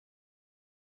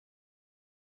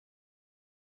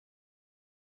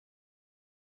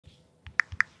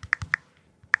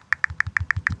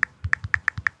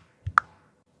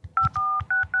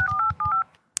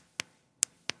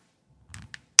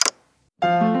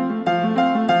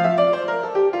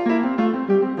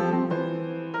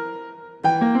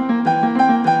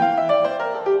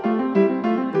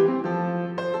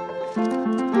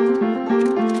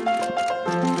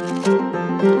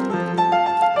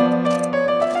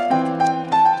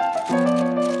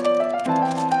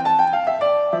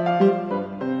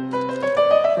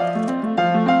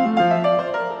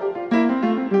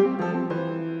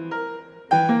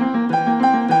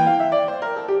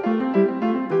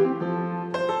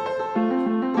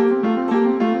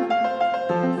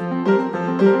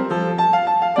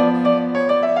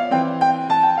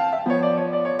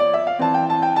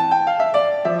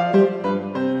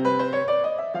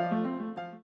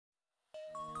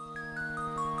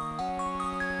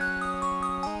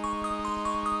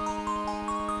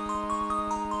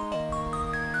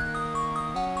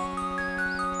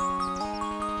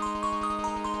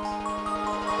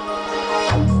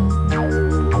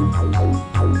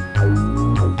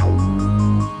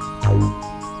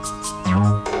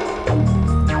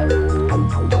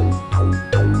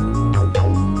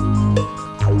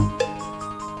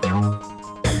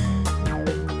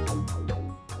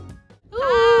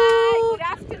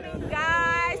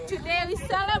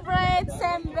celebrate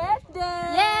Sam's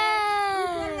birthday.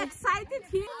 Yay! We're excited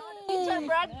here. It's your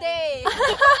birthday.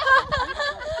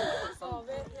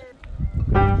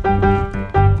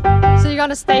 So you're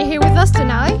gonna stay here with us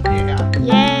tonight? Yeah.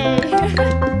 Yay!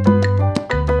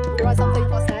 We write something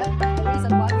for Sam. The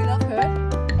reason why we love her,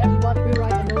 and what we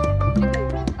write a note.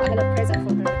 I had a present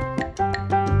for her.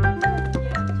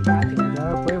 Dạ,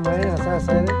 quên mấy là sao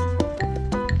sai đấy.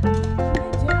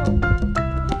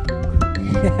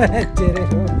 Chơi đấy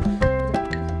đúng không?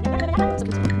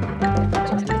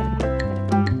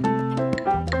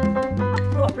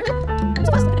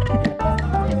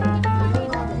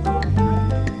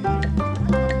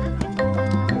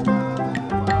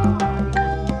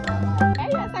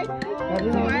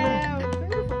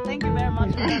 Thank you very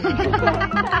much.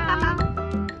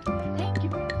 Thank you.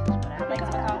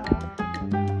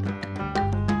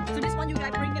 So this one you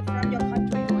guys bring it from your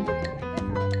country or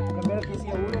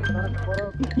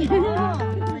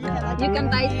You can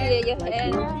buy it your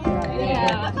hand.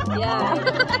 Yeah. Yeah.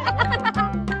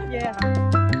 yeah.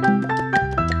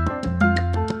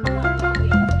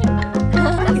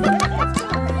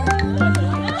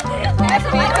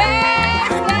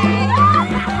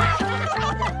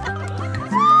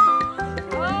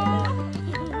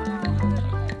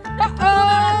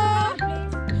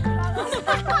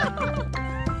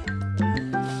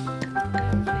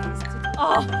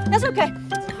 Oh, that's okay.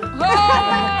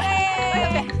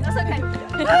 Okay, that's okay.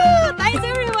 Thanks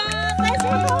everyone. Thanks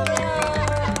for coming.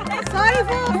 Sorry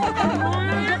for.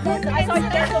 I saw you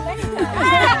there so many times.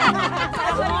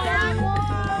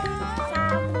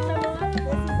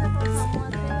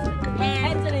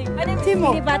 Anthony, Timo.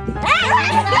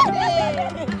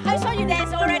 I saw you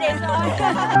dance already. So.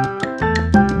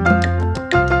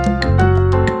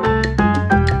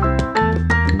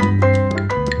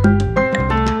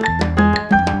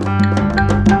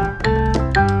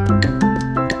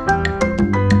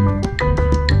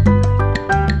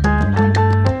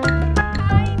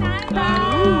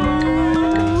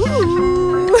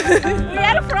 We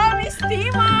are from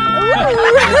Istima.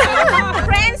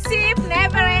 Friendship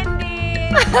never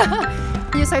ending.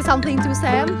 You say something to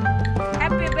Sam?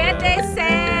 Happy birthday,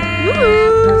 Sam.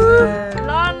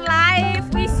 Long life.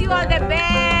 Wish you all the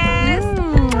best.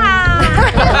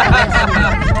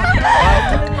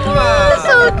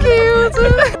 So cute.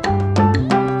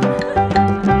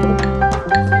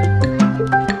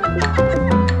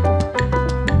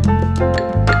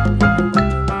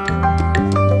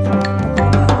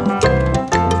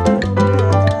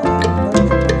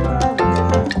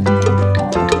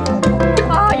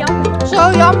 So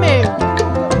yummy!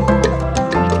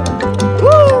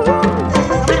 Woo!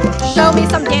 Show me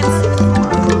some dance.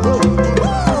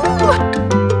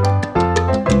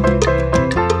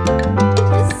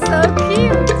 It's so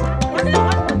cute.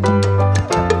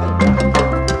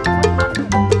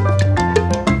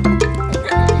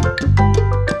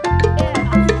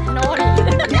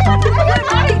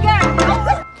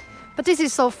 But this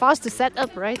is so fast to set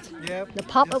up, right? Yeah. The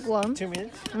pop-up one. 2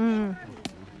 minutes. Mm.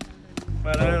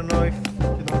 But I don't know if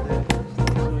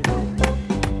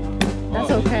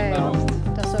That's okay.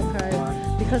 That's okay.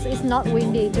 Because it's not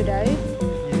windy today.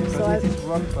 yeah, So this is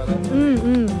wrong, but I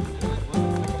don't know.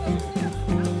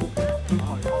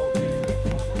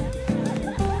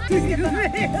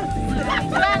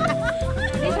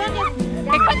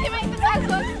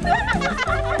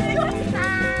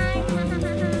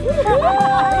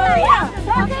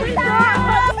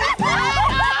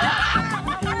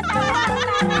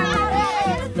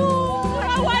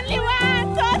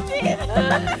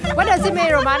 What does it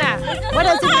mean, Romana? What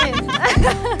does it mean?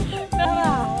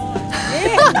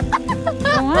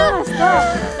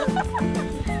 Stop.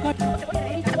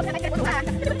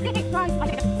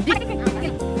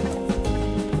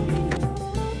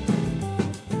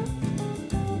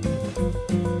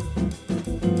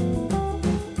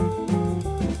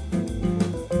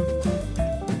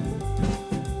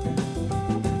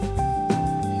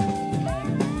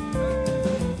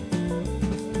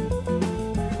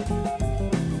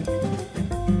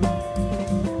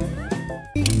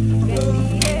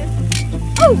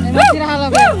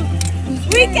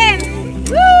 Weekend.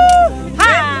 Woo!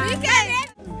 Ha! Weekend.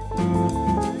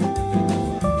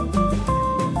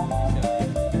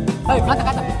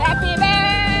 Happy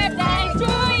birthday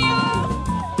to you.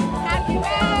 Happy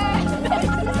birthday.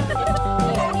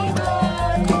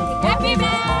 Happy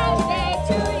birthday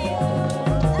to you.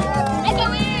 Make a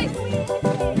wish.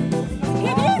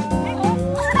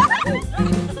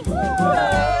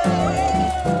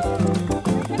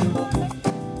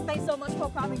 Thanks so much for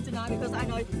coming tonight because I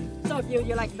know some of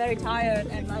you're like very tired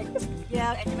and like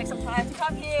yeah, and you make some time to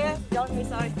come here. Don't be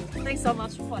sorry. Thanks so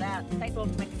much for that. Thanks for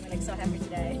making me like so happy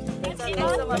today.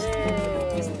 Thanks so much.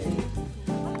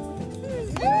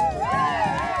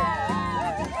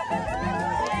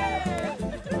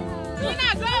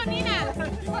 Nina, go, Nina.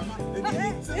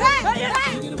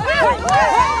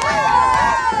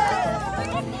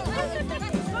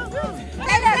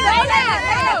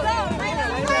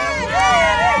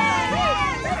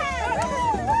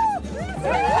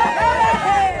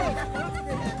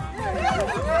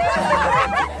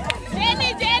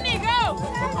 Jenny, go!